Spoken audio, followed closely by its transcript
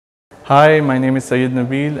Hi, my name is Syed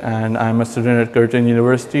Nabeel and I'm a student at Curtin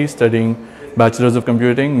University studying Bachelors of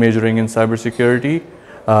Computing, majoring in cybersecurity.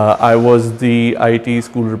 I was the IT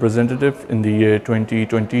school representative in the year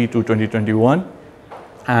 2020 to 2021,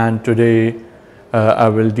 and today I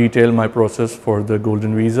will detail my process for the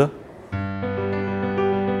Golden Visa.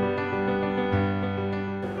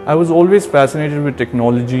 I was always fascinated with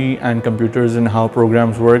technology and computers and how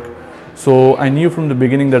programs work, so I knew from the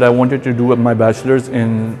beginning that I wanted to do my bachelor's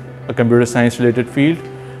in a computer science related field,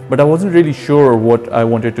 but I wasn't really sure what I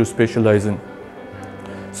wanted to specialize in.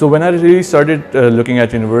 So when I really started looking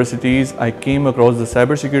at universities, I came across the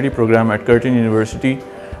cybersecurity program at Curtin University,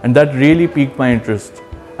 and that really piqued my interest.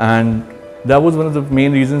 And that was one of the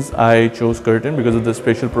main reasons I chose Curtin, because of the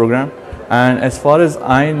special program. And as far as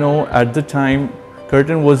I know, at the time,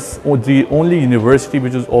 Curtin was the only university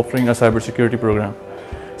which was offering a cybersecurity program.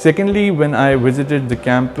 Secondly, when I visited the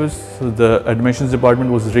campus, the admissions department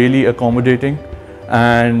was really accommodating,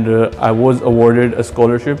 and I was awarded a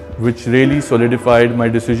scholarship which really solidified my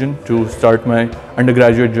decision to start my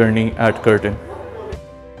undergraduate journey at Curtin.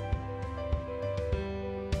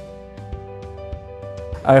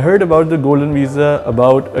 I heard about the Golden Visa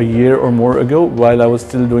about a year or more ago while I was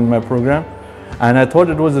still doing my program, and I thought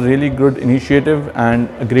it was a really good initiative and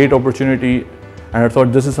a great opportunity, and I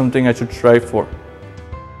thought this is something I should strive for.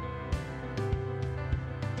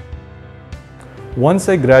 Once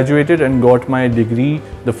I graduated and got my degree,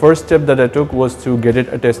 the first step that I took was to get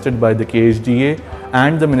it attested by the KHDA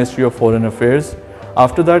and the Ministry of Foreign Affairs.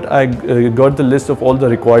 After that, I got the list of all the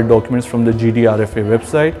required documents from the GDRFA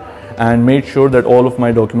website and made sure that all of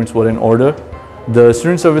my documents were in order. The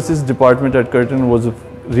Student Services Department at Curtin was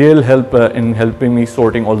of real help in helping me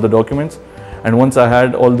sorting all the documents. And once I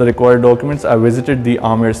had all the required documents, I visited the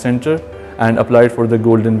Amir Center and applied for the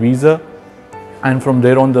Golden Visa. And from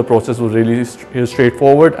there on, the process was really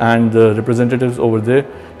straightforward, and the representatives over there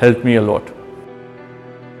helped me a lot.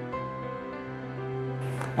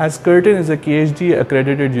 As Curtin is a KHDA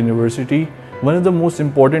accredited university, one of the most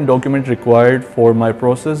important documents required for my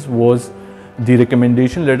process was the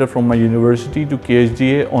recommendation letter from my university to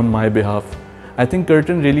KHDA on my behalf. I think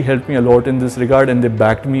Curtin really helped me a lot in this regard, and they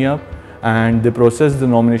backed me up, and they processed the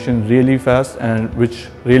nomination really fast, and which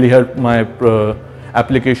really helped my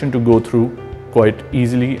application to go through quite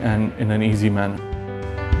easily and in an easy manner.